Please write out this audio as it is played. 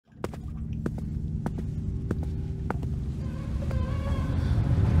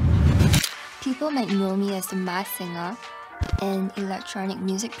People might know me as the mass singer, an electronic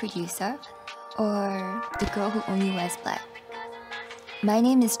music producer, or the girl who only wears black. My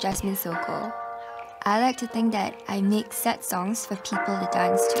name is Jasmine Sokko. I like to think that I make sad songs for people to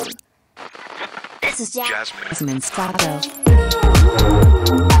dance to. This is Jasmine Sokko.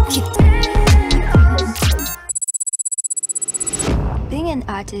 Being an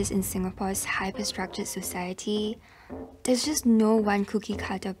artist in Singapore's hyper-structured society, there's just no one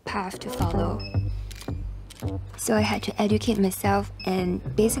cookie-cutter path to follow. So I had to educate myself and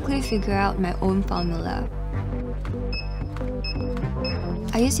basically figure out my own formula.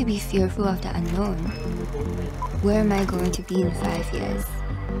 I used to be fearful of the unknown. Where am I going to be in 5 years?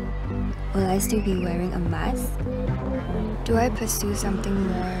 Will I still be wearing a mask? Do I pursue something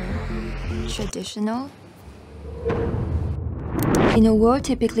more traditional? In a world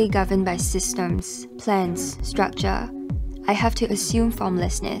typically governed by systems, plans, structure, I have to assume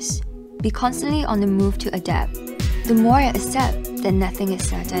formlessness, be constantly on the move to adapt. The more I accept that nothing is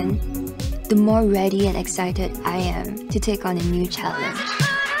certain, the more ready and excited I am to take on a new challenge.